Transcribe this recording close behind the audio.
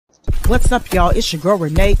What's up, y'all? It's your girl,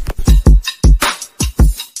 Renee.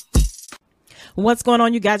 What's going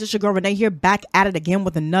on, you guys? It's your girl, Renee here, back at it again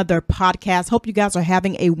with another podcast. Hope you guys are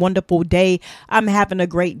having a wonderful day. I'm having a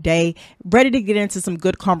great day. Ready to get into some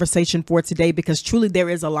good conversation for today because truly there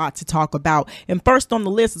is a lot to talk about. And first on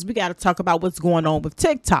the list is we got to talk about what's going on with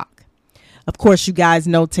TikTok. Of course, you guys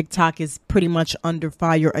know TikTok is pretty much under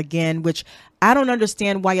fire again, which I don't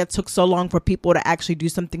understand why it took so long for people to actually do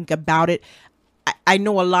something about it. I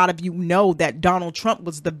know a lot of you know that Donald Trump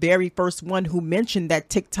was the very first one who mentioned that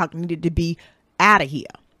TikTok needed to be out of here.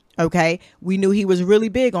 Okay. We knew he was really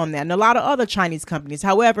big on that, and a lot of other Chinese companies.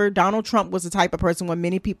 However, Donald Trump was the type of person when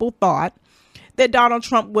many people thought that Donald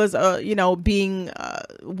Trump was, being,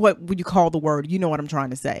 what would you call the word? You know what I'm trying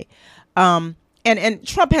to say. And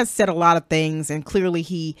Trump has said a lot of things, and clearly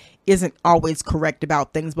he isn't always correct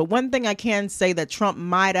about things. But one thing I can say that Trump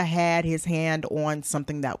might have had his hand on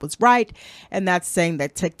something that was right, and that's saying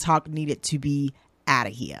that TikTok needed to be out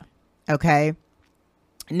of here. Okay.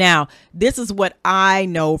 Now, this is what I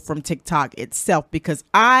know from TikTok itself, because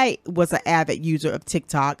I was an avid user of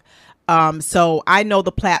TikTok. So I know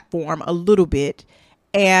the platform a little bit.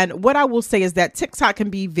 And what I will say is that TikTok can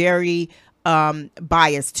be very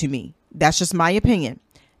biased to me. That's just my opinion.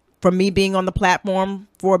 From me being on the platform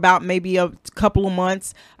for about maybe a couple of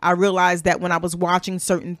months, I realized that when I was watching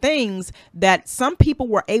certain things, that some people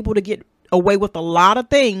were able to get away with a lot of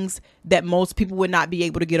things that most people would not be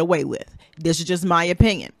able to get away with. This is just my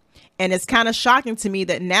opinion. And it's kind of shocking to me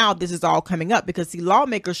that now this is all coming up, because see,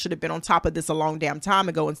 lawmakers should have been on top of this a long damn time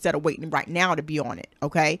ago instead of waiting right now to be on it.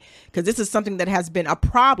 Okay. Because this is something that has been a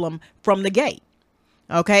problem from the gate.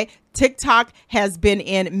 Okay. TikTok has been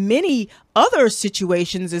in many other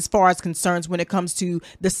situations as far as concerns when it comes to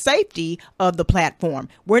the safety of the platform.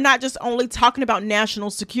 We're not just only talking about national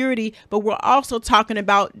security, but we're also talking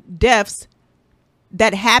about deaths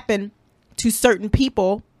that happen to certain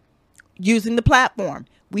people using the platform.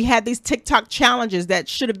 We had these TikTok challenges that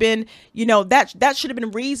should have been, that should have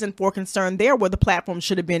been reason for concern there, where the platform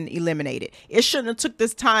should have been eliminated. It shouldn't have took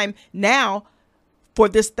this time now for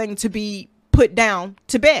this thing to be put down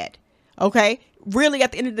to bed. Okay. Really,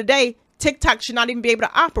 at the end of the day, TikTok should not even be able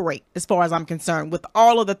to operate, as far as I'm concerned, with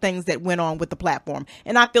all of the things that went on with the platform.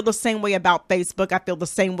 And I feel the same way about Facebook. I feel the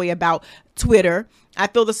same way about Twitter. I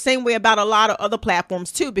feel the same way about a lot of other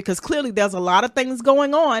platforms too, because clearly there's a lot of things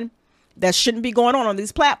going on that shouldn't be going on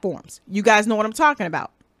these platforms. You guys know what I'm talking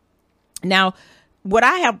about. Now, what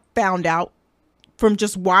I have found out from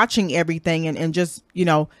just watching everything and just,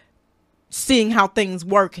 seeing how things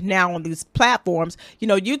work now on these platforms,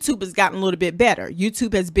 YouTube has gotten a little bit better.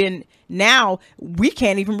 YouTube has been, now we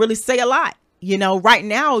can't even really say a lot. Right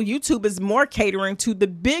now, YouTube is more catering to the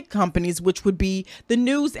big companies, which would be the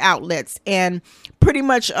news outlets and pretty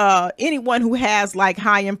much anyone who has like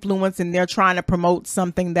high influence and they're trying to promote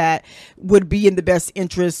something that would be in the best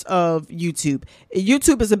interest of YouTube.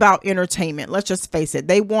 YouTube is about entertainment. Let's just face it.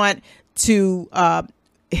 They want to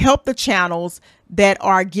help the channels that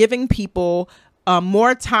are giving people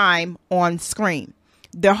more time on screen.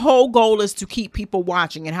 Their whole goal is to keep people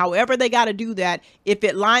watching, and however they got to do that, if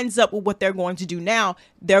it lines up with what they're going to do now,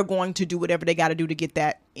 they're going to do whatever they got to do to get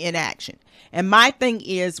that in action. And my thing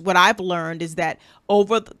is, what I've learned is that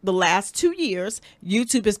over the last 2 years,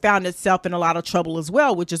 YouTube has found itself in a lot of trouble as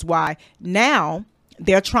well, which is why now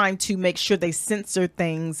they're trying to make sure they censor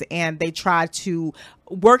things and they try to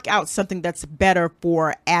work out something that's better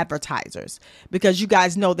for advertisers, because you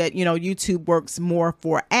guys know that, YouTube works more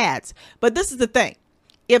for ads. But this is the thing.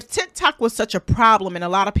 If TikTok was such a problem and a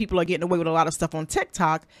lot of people are getting away with a lot of stuff on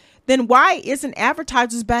TikTok, then why isn't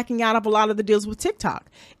advertisers backing out of a lot of the deals with TikTok?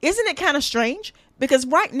 Isn't it kind of strange? Because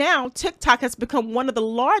right now, TikTok has become one of the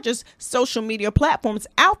largest social media platforms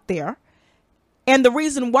out there. And the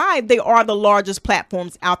reason why they are the largest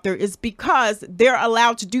platforms out there is because they're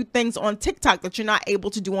allowed to do things on TikTok that you're not able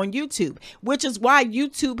to do on YouTube, which is why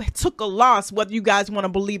YouTube took a loss, whether you guys want to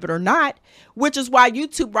believe it or not, which is why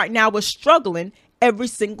YouTube right now is struggling every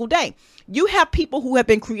single day. You have people who have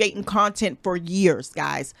been creating content for years,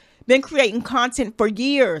 guys, been creating content for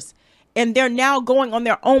years. And they're now going on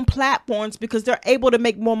their own platforms because they're able to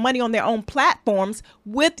make more money on their own platforms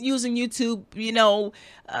with using YouTube,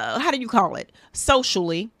 how do you call it?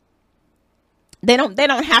 Socially. They don't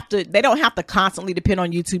have to constantly depend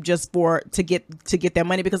on YouTube just to get their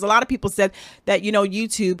money, because a lot of people said that,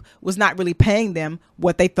 YouTube was not really paying them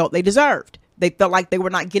what they felt they deserved. They felt like they were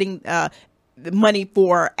not getting money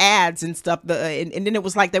for ads and stuff. And then it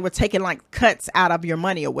was like they were taking like cuts out of your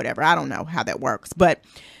money or whatever. I don't know how that works, but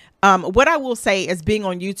What I will say is being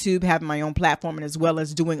on YouTube, having my own platform, and as well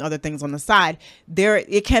as doing other things on the side,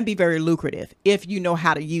 it can be very lucrative if you know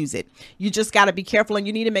how to use it. You just got to be careful, and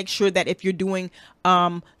you need to make sure that if you're doing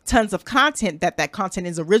tons of content, that content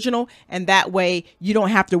is original, and that way you don't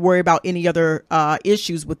have to worry about any other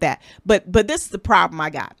issues with that. But this is the problem I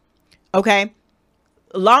got. Okay.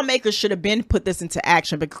 Lawmakers should have been put this into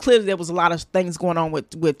action, but clearly there was a lot of things going on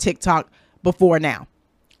with TikTok before now.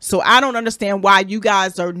 So I don't understand why you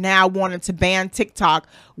guys are now wanting to ban TikTok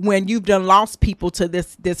when you've done lost people to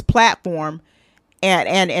this platform.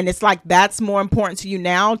 And it's like, that's more important to you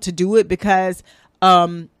now to do it because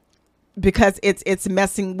it's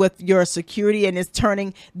messing with your security and it's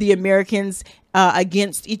turning the Americans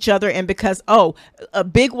against each other. And because, a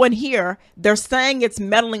big one here, they're saying it's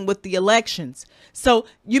meddling with the elections. So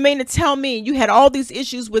you mean to tell me you had all these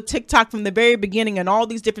issues with TikTok from the very beginning and all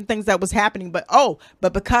these different things that was happening, but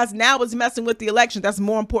because now it's messing with the election, that's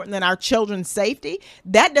more important than our children's safety?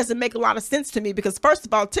 That doesn't make a lot of sense to me, because first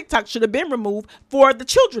of all, TikTok should have been removed for the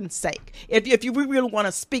children's sake. If you really want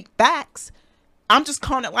to speak facts, I'm just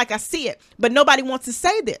calling it like I see it. But nobody wants to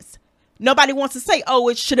say this. Nobody wants to say,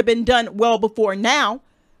 it should have been done well before now,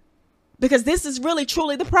 because this is really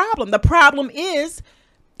truly the problem. The problem is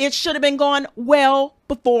it should have been gone well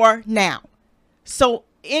before now. So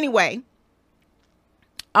anyway,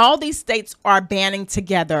 all these states are banding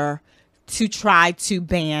together to try to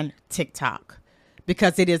ban TikTok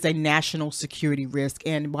because it is a national security risk.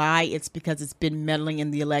 And why? It's because it's been meddling in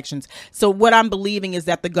the elections. So what I'm believing is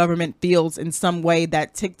that the government feels in some way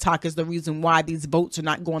that TikTok is the reason why these votes are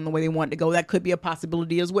not going the way they want to go. That could be a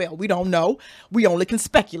possibility as well. We don't know. We only can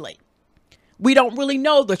speculate. We don't really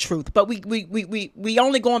know the truth, but we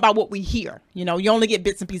only going by what we hear. You know, you only get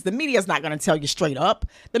bits and pieces. The media is not going to tell you straight up.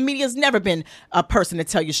 The media has never been a person to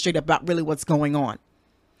tell you straight up about really what's going on.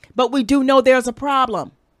 But we do know there's a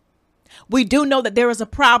problem. We do know that there is a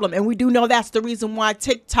problem, and we do know that's the reason why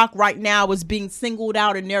TikTok right now is being singled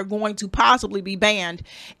out, and they're going to possibly be banned.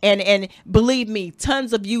 And believe me,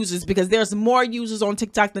 tons of users, because there's more users on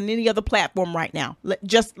TikTok than any other platform right now.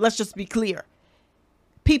 Let's just be clear.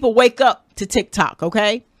 People wake up to TikTok,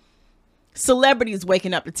 okay? Celebrities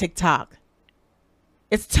waking up to TikTok.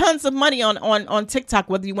 It's tons of money on TikTok,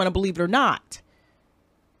 whether you want to believe it or not.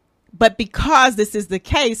 But because this is the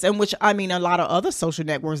case, in which, I mean, a lot of other social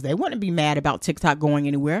networks, they wouldn't be mad about TikTok going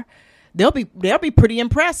anywhere. They'll be pretty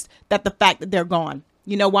impressed that the fact that they're gone.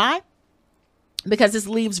 You know why? Because this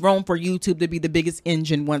leaves room for YouTube to be the biggest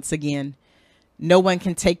engine once again. No one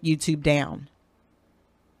can take YouTube down.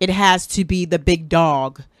 It has to be the big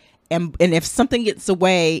dog. And if something gets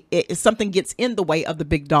away, if something gets in the way of the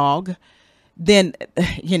big dog, then,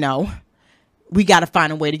 you know, we got to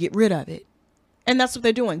find a way to get rid of it. And that's what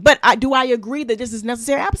they're doing. But do I agree that this is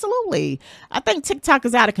necessary? Absolutely. I think TikTok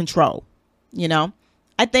is out of control. You know,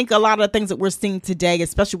 I think a lot of the things that we're seeing today,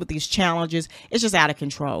 especially with these challenges, it's just out of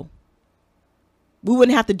control. We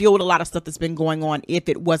wouldn't have to deal with a lot of stuff that's been going on if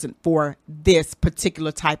it wasn't for this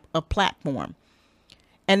particular type of platform.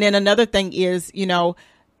 And then another thing is, you know,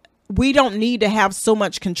 we don't need to have so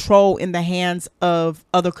much control in the hands of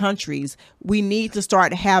other countries. We need to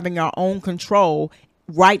start having our own control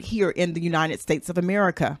right here in the United States of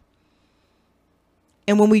America.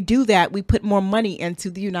 And when we do that, we put more money into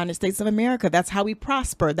the United States of America. That's how we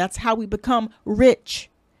prosper. That's how we become rich.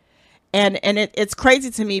 And it's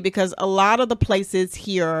crazy to me because a lot of the places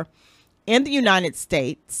here in the United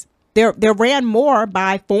States, they're ran more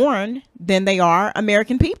by foreign than they are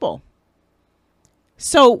American people.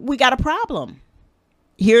 So we got a problem.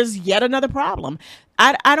 Here's yet another problem.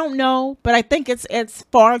 I don't know, but I think it's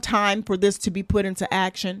far time for this to be put into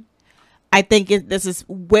action. I think this is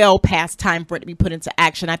well past time for it to be put into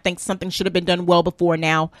action. I think something should have been done well before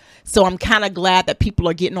now. So I'm kind of glad that people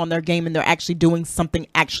are getting on their game and they're actually doing something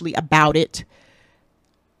actually about it,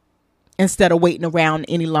 instead of waiting around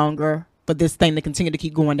any longer for this thing to continue to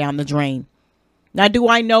keep going down the drain. Now, do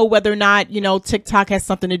I know whether or not, you know, TikTok has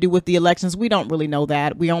something to do with the elections? We don't really know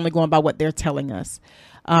that. We're only going by what they're telling us.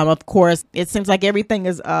 Of course, it seems like everything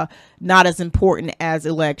is not as important as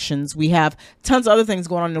elections. We have tons of other things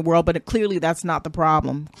going on in the world, but clearly that's not the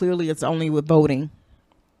problem. Clearly, it's only with voting.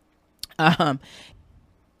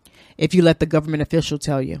 If you let the government official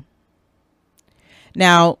tell you.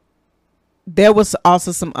 Now, there was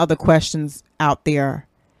also some other questions out there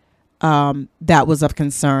that was of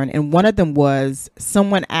concern. And one of them was,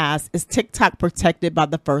 someone asked, is TikTok protected by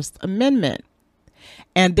the First Amendment?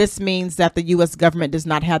 And this means that the U.S. government does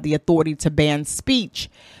not have the authority to ban speech.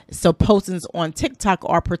 So postings on TikTok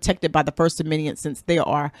are protected by the First Amendment since they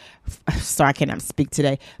are, sorry, I cannot speak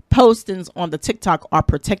today. Postings on the TikTok are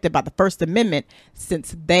protected by the First Amendment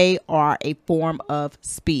since they are a form of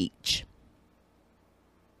speech.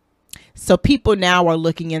 So people now are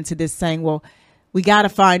looking into this saying, well, we got to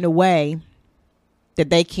find a way that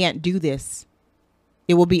they can't do this.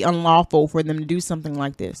 It will be unlawful for them to do something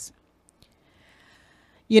like this.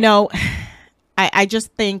 You know, I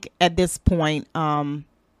just think at this point,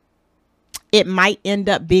 it might end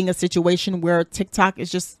up being a situation where TikTok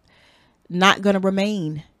is just not going to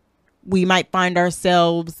remain. We might find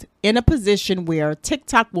ourselves in a position where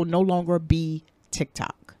TikTok will no longer be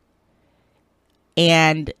TikTok.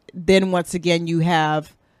 And then once again, you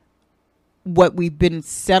have what we've been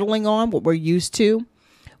settling on, what we're used to,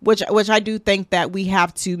 which I do think that we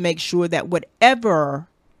have to make sure that whatever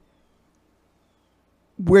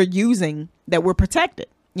we're using, that we're protected.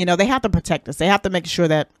 You know, they have to protect us. They have to make sure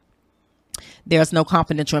that there's no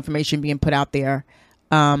confidential information being put out there.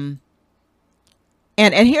 And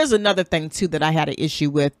here's another thing too that I had an issue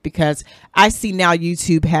with, because I see now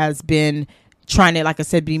YouTube has been trying to, like I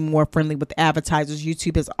said, be more friendly with advertisers.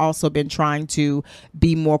 YouTube has also been trying to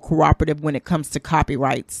be more cooperative when it comes to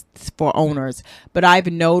copyrights for owners. But I've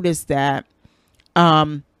noticed that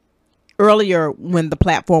earlier when the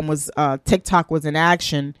platform was TikTok was in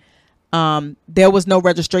action, there was no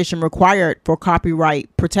registration required for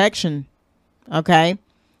copyright protection. Okay.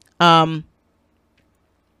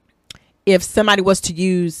 If somebody was to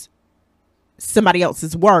use somebody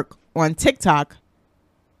else's work on TikTok,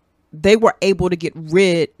 they were able to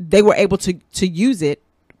to use it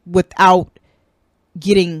without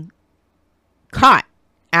getting caught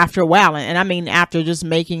after a while. And I mean, after just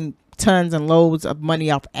making tons and loads of money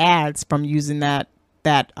off ads from using that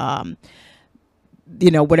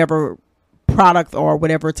whatever product or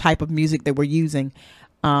whatever type of music they were using.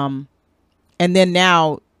 And then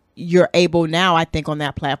now you're able I think on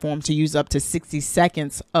that platform to use up to 60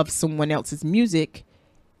 seconds of someone else's music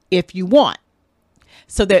if you want.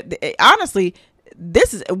 So that honestly,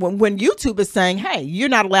 this is when YouTube is saying, hey, you're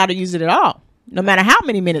not allowed to use it at all, no matter how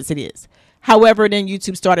many minutes it is. However, then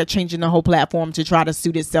YouTube started changing the whole platform to try to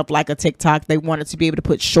suit itself like a TikTok. They wanted to be able to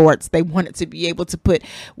put shorts. They wanted to be able to put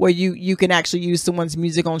where you can actually use someone's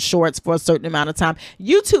music on shorts for a certain amount of time.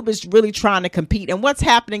 YouTube is really trying to compete. And what's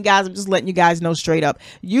happening, guys, I'm just letting you guys know straight up.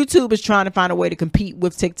 YouTube is trying to find a way to compete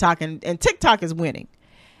with TikTok, and TikTok is winning.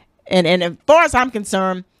 And as far as I'm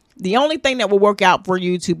concerned, the only thing that will work out for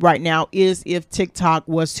YouTube right now is if TikTok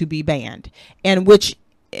was to be banned, and which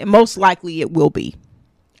most likely it will be.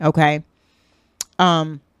 Okay.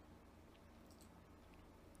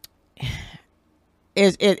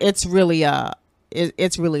 It's really a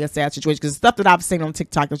sad situation, because the stuff that I've seen on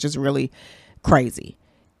TikTok is just really crazy.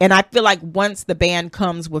 And I feel like once the ban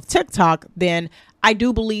comes with TikTok, then I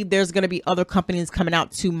do believe there's going to be other companies coming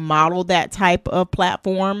out to model that type of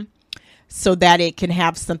platform so that it can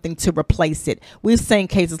have something to replace it. We've seen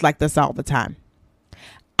cases like this all the time.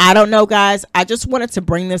 I don't know, guys. I just wanted to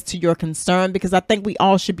bring this to your concern, because I think we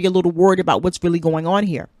all should be a little worried about what's really going on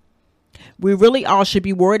here. We really all should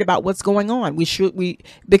be worried about what's going on.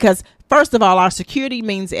 Because first of all, our security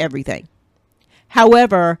means everything.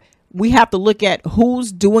 However, we have to look at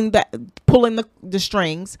who's doing that, pulling the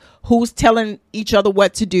strings, who's telling each other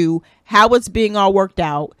what to do, how it's being all worked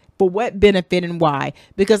out, for what benefit and why.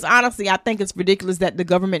 Because honestly, I think it's ridiculous that the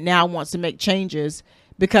government now wants to make changes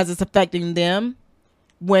because it's affecting them,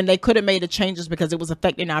 when they could have made the changes because it was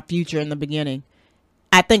affecting our future in the beginning.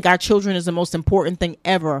 I think our children is the most important thing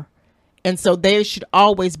ever. And so they should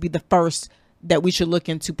always be the first that we should look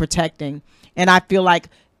into protecting. And I feel like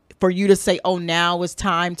for you to say, oh, now it's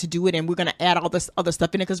time to do it, and we're going to add all this other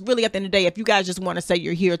stuff in it, because really at the end of the day, if you guys just want to say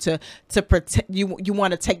you're here to protect, you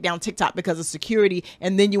want to take down TikTok because of security,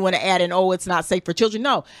 and then you want to add in, oh, it's not safe for children.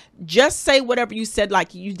 No, just say whatever you said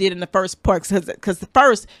like you did in the first part, because the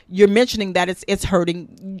first you're mentioning that it's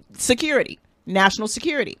hurting security, national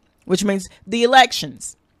security, which means the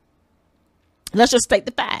elections. Let's just state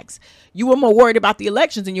the facts. You were more worried about the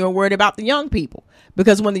elections than you were worried about the young people.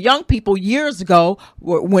 Because when the young people years ago,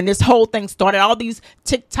 when this whole thing started, all these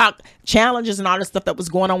TikTok challenges and all this stuff that was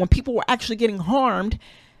going on, when people were actually getting harmed,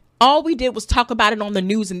 all we did was talk about it on the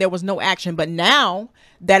news and there was no action. But now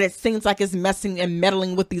that it seems like it's messing and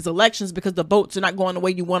meddling with these elections because the votes are not going the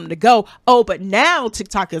way you want them to go. Oh, but now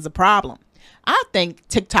TikTok is a problem. I think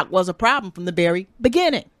TikTok was a problem from the very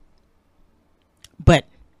beginning. But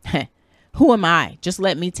who am I? Just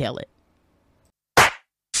let me tell it.